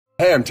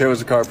Hey, I'm Taylor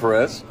Zakar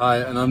Perez. Hi,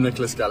 and I'm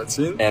Nicholas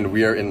Galitzine. And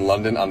we are in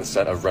London on the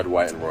set of Red,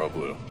 White, and Royal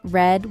Blue.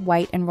 Red,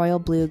 White, and Royal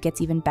Blue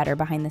gets even better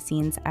behind the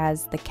scenes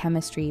as the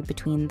chemistry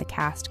between the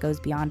cast goes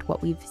beyond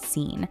what we've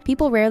seen.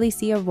 People rarely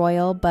see a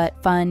royal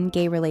but fun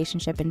gay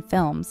relationship in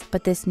films,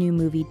 but this new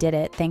movie did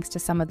it thanks to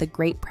some of the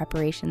great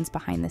preparations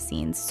behind the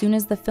scenes. Soon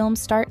as the film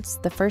starts,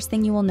 the first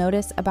thing you will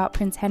notice about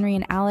Prince Henry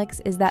and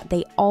Alex is that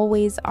they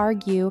always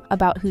argue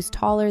about who's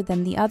taller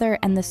than the other,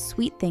 and the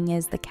sweet thing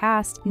is the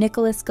cast,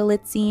 Nicholas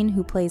Galitzine,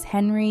 who plays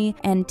Henry,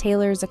 and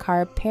Taylor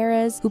Zakar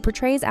Perez, who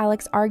portrays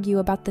Alex, argue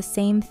about the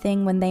same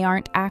thing when they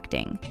aren't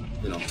acting.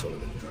 You know I'm taller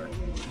than you, right?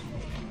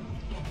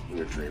 In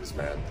your dreams,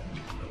 man.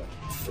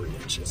 3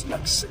 inches,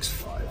 like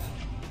 6'5".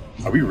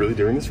 Are we really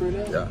doing this right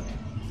now? Yeah.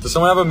 Does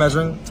someone have a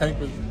measuring tape?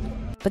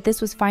 But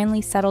this was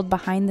finally settled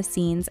behind the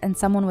scenes, and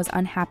someone was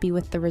unhappy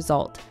with the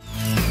result.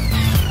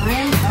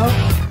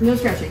 No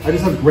scratching. I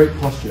just have great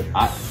posture.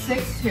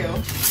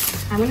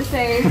 6'2". I'm gonna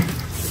say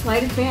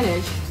slight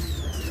advantage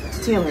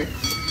to Taylor.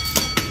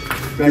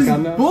 Back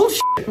on now?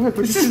 Bullshit.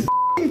 This is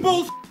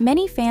bullshit.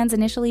 Many fans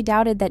initially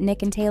doubted that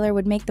Nick and Taylor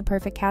would make the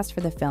perfect cast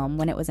for the film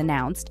when it was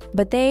announced,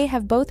 but they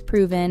have both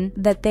proven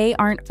that they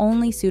aren't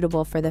only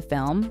suitable for the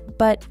film,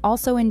 but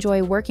also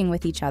enjoy working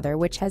with each other,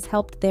 which has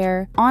helped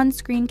their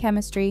on-screen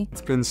chemistry.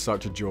 It's been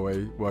such a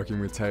joy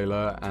working with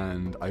Taylor,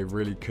 and I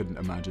really couldn't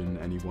imagine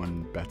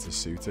anyone better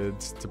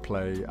suited to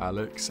play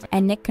Alex.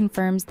 And Nick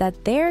confirms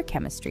that their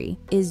chemistry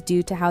is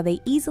due to how they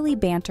easily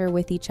banter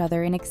with each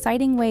other in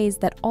exciting ways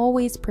that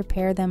always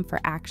prepare them for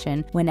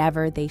action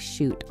whenever they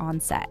shoot on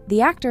set. The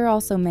actor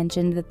also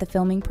mentioned that the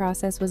filming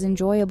process was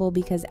enjoyable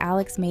because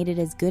Alex made it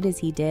as good as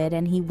he did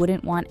and he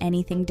wouldn't want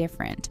anything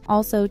different.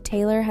 Also,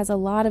 Taylor has a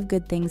lot of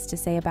good things to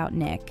say about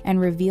Nick and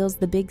reveals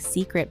the big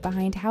secret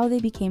behind how they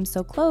became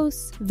so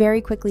close very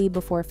quickly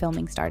before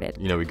filming started.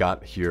 You know, we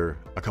got here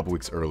a couple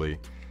weeks early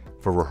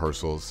for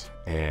rehearsals,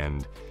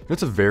 and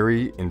it's a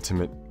very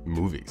intimate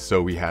movie,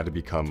 so we had to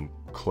become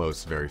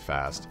close very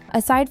fast.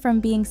 Aside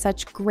from being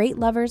such great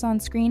lovers on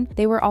screen,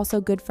 they were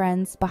also good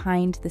friends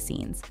behind the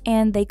scenes.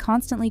 And they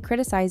constantly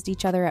criticized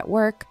each other at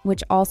work,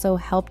 which also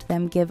helped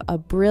them give a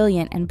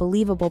brilliant and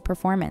believable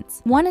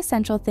performance. One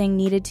essential thing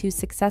needed to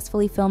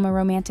successfully film a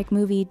romantic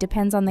movie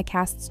depends on the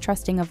cast's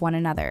trusting of one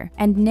another.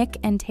 And Nick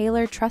and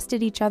Taylor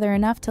trusted each other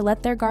enough to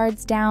let their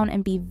guards down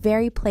and be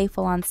very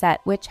playful on set,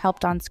 which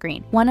helped on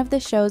screen. One of the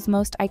show's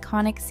most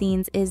iconic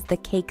scenes is the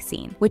cake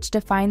scene, which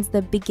defines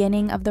the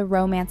beginning of the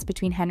romance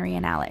between Henry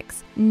and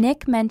Alex.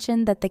 Nick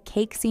mentioned that the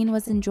cake scene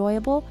was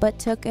enjoyable, but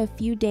took a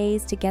few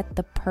days to get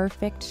the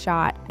perfect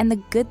shot. And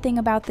the good thing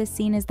about this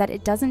scene is that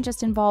it doesn't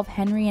just involve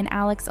Henry and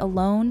Alex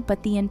alone,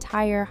 but the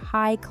entire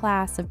high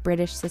class of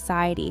British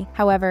society.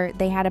 However,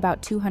 they had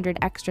about 200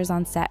 extras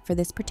on set for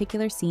this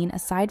particular scene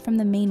aside from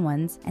the main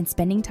ones, and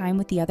spending time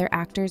with the other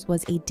actors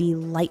was a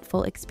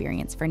delightful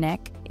experience for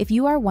Nick. If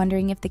you are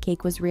wondering if the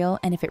cake was real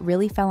and if it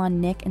really fell on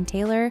Nick and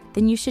Taylor,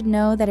 then you should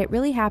know that it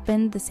really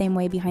happened the same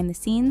way behind the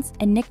scenes,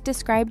 and Nick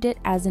described it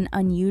as an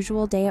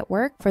unusual day at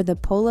work. For the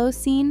polo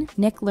scene,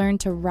 Nick learned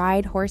to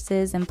ride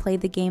horses and play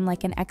the game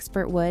like an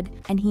expert would,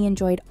 and he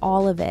enjoyed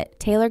all of it.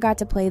 Taylor got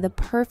to play the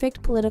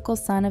perfect political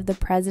son of the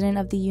President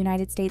of the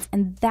United States,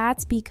 and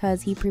that's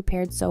because he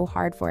prepared so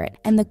hard for it.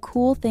 And the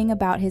cool thing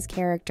about his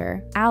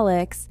character,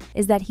 Alex,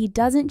 is that he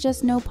doesn't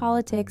just know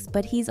politics,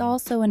 but he's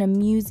also an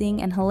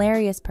amusing and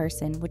hilarious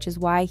person, which is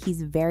why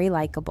he's very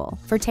likable.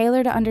 For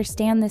Taylor to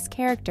understand this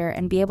character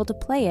and be able to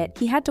play it,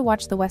 he had to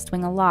watch The West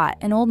Wing a lot,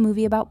 an old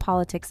movie about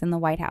politics in the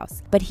White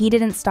House. But he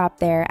didn't stop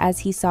there, as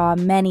he saw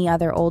many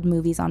other old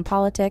movies on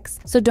politics,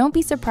 so don't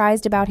be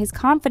surprised about his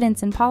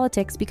confidence in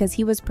politics because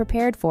he was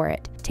prepared for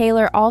it.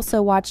 Taylor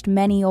also watched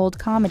many old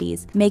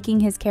comedies, making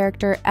his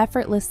character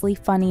effortlessly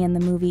funny in the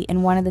movie.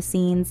 In one of the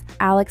scenes,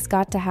 Alex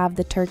got to have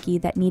the turkey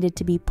that needed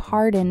to be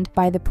pardoned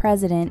by the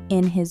president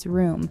in his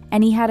room,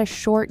 and he had a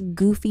short,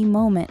 goofy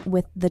moment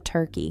with the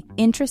turkey.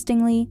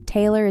 Interestingly,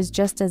 Taylor is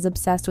just as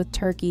obsessed with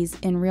turkeys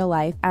in real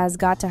life as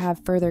got to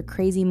have further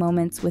crazy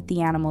moments with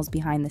the animals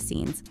behind the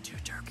scenes. 2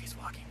 turkeys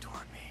walking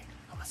toward me.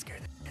 I'm gonna scare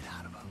the shit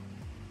out of them.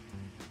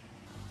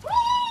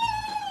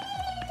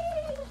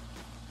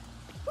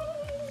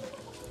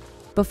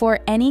 Before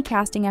any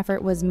casting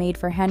effort was made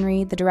for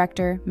Henry, the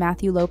director,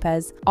 Matthew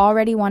Lopez,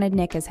 already wanted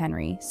Nick as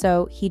Henry,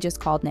 so he just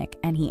called Nick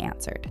and he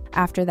answered.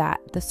 After that,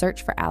 the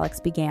search for Alex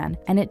began,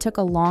 and it took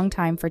a long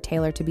time for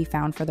Taylor to be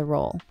found for the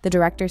role. The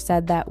director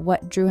said that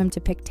what drew him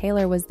to pick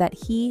Taylor was that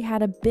he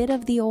had a bit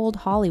of the old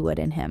Hollywood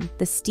in him.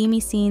 The steamy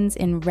scenes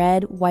in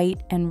Red,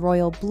 White, and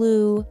Royal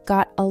Blue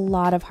got a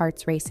lot of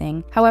hearts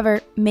racing. However,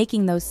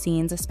 making those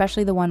scenes,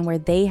 especially the one where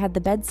they had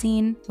the bed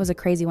scene, was a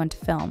crazy one to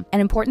film.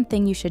 An important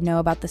thing you should know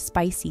about the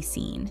spicy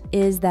scene scene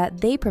is that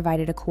they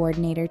provided a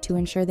coordinator to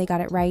ensure they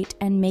got it right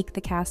and make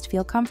the cast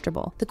feel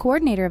comfortable. The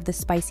coordinator of the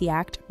spicy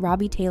act,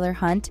 Robbie Taylor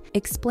Hunt,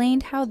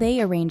 explained how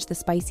they arranged the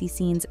spicy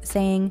scenes,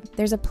 saying,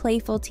 "There's a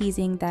playful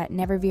teasing that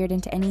never veered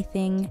into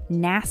anything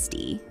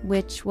nasty,"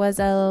 which was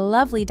a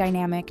lovely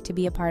dynamic to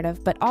be a part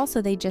of, but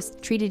also they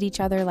just treated each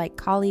other like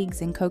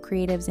colleagues and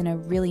co-creatives in a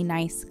really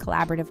nice,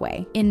 collaborative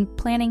way. In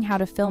planning how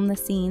to film the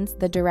scenes,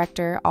 the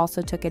director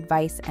also took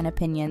advice and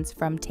opinions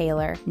from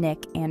Taylor,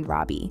 Nick, and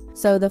Robbie.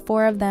 So the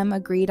four of them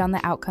agreed on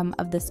the outcome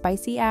of the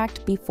spicy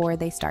act before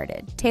they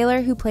started.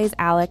 Taylor, who plays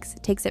Alex,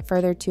 takes it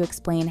further to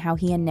explain how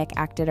he and Nick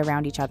acted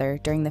around each other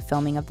during the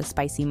filming of the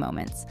spicy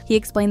moments. He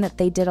explained that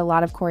they did a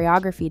lot of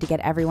choreography to get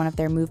every one of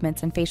their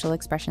movements and facial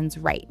expressions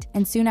right.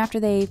 And soon after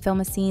they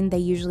film a scene, they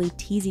usually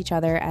tease each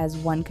other as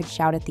one could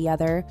shout at the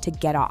other to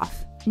get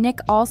off. Nick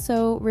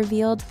also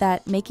revealed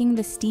that making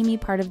the steamy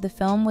part of the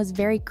film was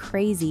very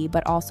crazy,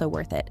 but also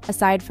worth it.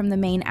 Aside from the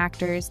main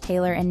actors,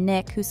 Taylor and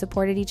Nick, who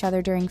supported each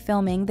other during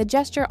filming, the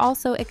gesture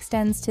also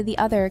extends to the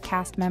other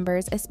cast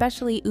members,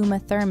 especially Uma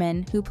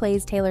Thurman, who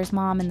plays Taylor's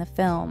mom in the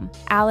film.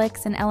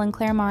 Alex and Ellen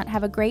Claremont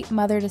have a great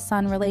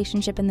mother-to-son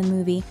relationship in the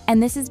movie,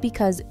 and this is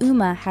because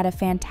Uma had a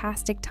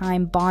fantastic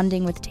time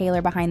bonding with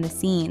Taylor behind the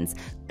scenes.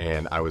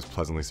 And I was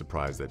pleasantly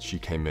surprised that she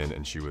came in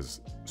and she was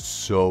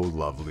so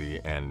lovely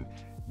and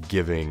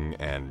giving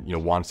and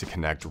wants to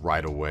connect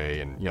right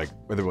away, and like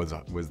whether it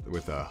was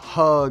with a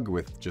hug,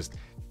 with just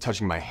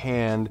touching my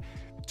hand,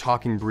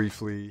 talking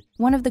briefly.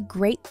 One of the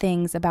great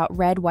things about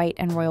Red, White,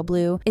 and Royal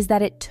Blue is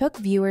that it took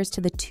viewers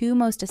to the two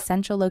most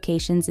essential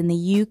locations in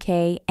the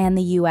UK and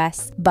the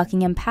US,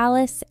 Buckingham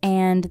Palace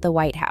and the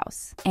White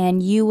House.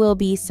 And you will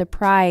be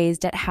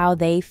surprised at how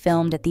they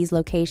filmed at these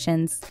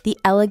locations. The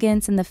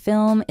elegance in the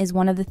film is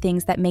one of the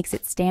things that makes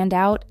it stand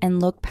out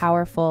and look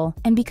powerful.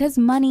 And because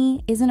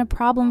money isn't a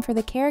problem for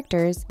the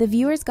characters, the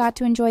viewers got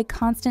to enjoy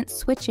constant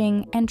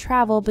switching and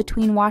travel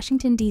between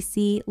Washington,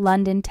 D.C.,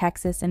 London,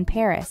 Texas, and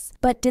Paris.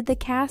 But did the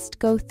cast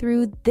go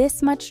through this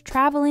much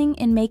traveling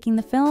in making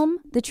the film?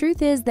 The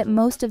truth is that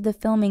most of the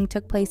filming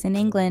took place in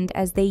England,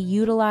 as they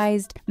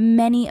utilized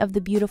many of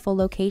the beautiful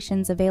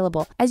locations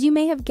available. As you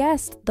may have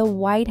guessed, the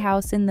White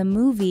House in the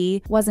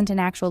movie wasn't an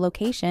actual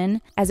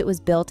location, as it was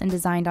built and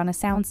designed on a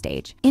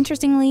soundstage.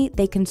 Interestingly,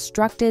 they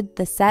constructed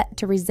the set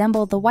to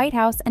resemble the White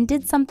House and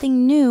did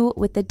something new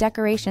with the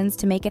decorations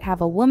to make it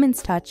have a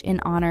woman's touch in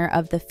honor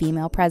of the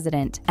female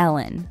president,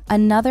 Ellen.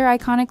 Another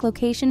iconic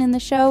location in the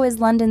show is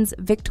London's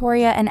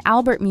Victoria and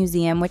Albert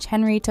Museum, which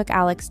Henry took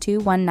Alex to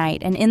one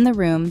night, and in the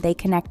room they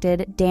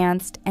connected,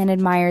 danced, and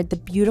admired the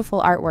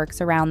beautiful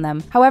artworks around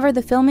them. However,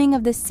 the filming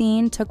of this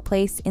scene took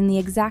place in the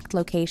exact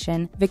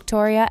location,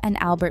 Victoria and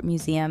Albert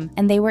Museum,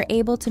 and they were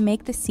able to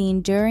make the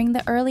scene during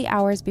the early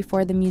hours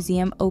before the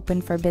museum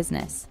opened for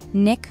business.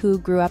 Nick, who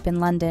grew up in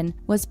London,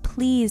 was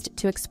pleased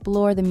to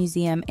explore the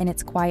museum in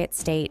its quiet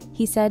state.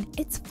 He said,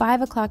 "It's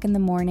 5 o'clock in the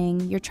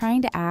morning, you're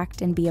trying to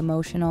act and be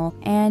emotional,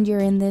 and you're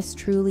in this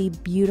truly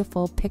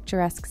beautiful,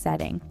 picturesque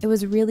setting. It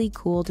was really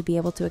cool to be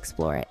able to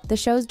explore it." The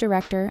show's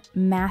director,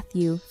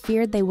 Matthew,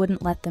 feared they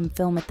wouldn't let them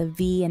film at the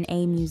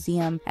V&A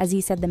Museum, as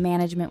he said the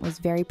management was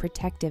very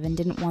protective and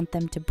didn't want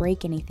them to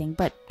break anything,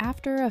 but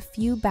after a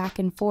few back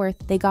and forth,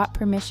 they got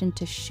permission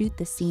to shoot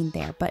the scene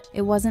there, but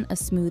it wasn't a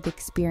smooth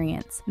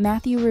experience.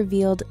 Matthew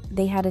revealed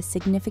they had a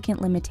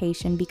significant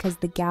limitation because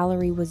the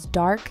gallery was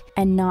dark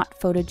and not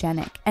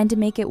photogenic, and to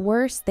make it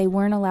worse, they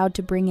weren't allowed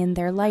to bring in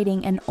their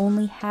lighting and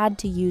only had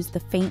to use the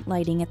faint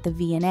lighting at the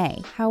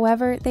V&A.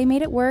 However, they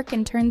made it work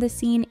and turned the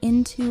scene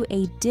into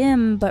a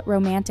dim but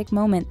romantic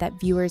moment that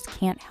viewers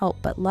can't help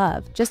but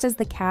love. Just as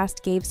the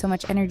cast gave so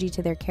much energy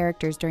to their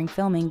characters during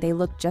filming, they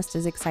looked just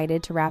as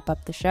excited to wrap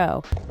up the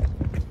show.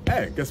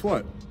 Hey, guess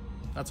what?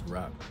 That's a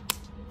wrap.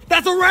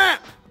 That's a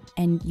wrap!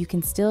 And you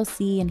can still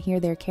see and hear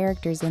their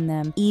characters in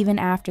them even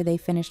after they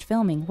finished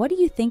filming. What do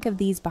you think of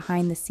these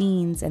behind the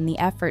scenes and the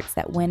efforts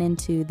that went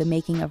into the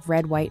making of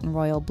Red, White, and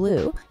Royal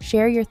Blue?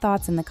 Share your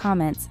thoughts in the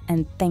comments,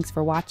 and thanks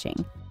for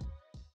watching.